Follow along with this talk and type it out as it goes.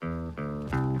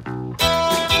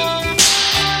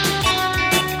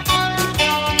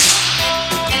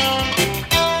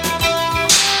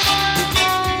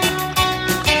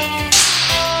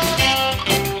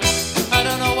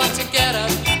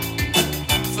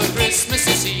Christmas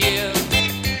this year.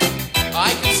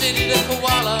 I considered a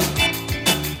koala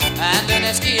and an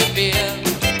esky of beer.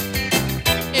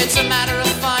 It's a matter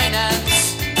of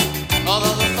finance,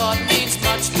 although the thought means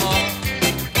much more.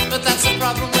 But that's the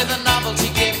problem with a novelty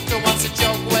gift, or once a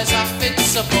joke wears off,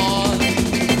 it's a bore.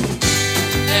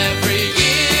 Every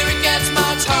year it gets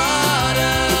much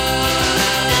harder.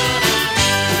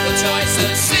 The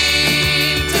choices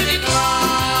seem to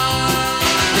decline,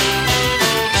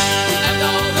 and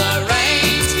though the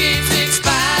range keeps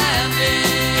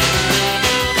expanding,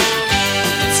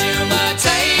 consumer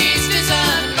taste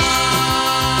isn't mine.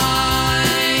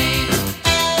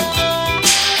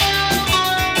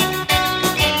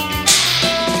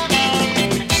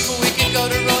 We could go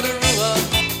to Rotorua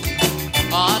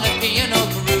on a piano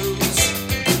cruise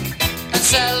and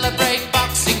celebrate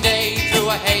Boxing Day through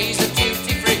a haze of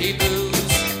duty-free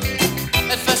booze.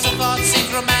 At first I thought it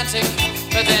seemed romantic,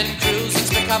 but then cruising's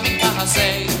becoming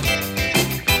passé.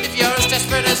 If you're as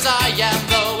desperate as I am,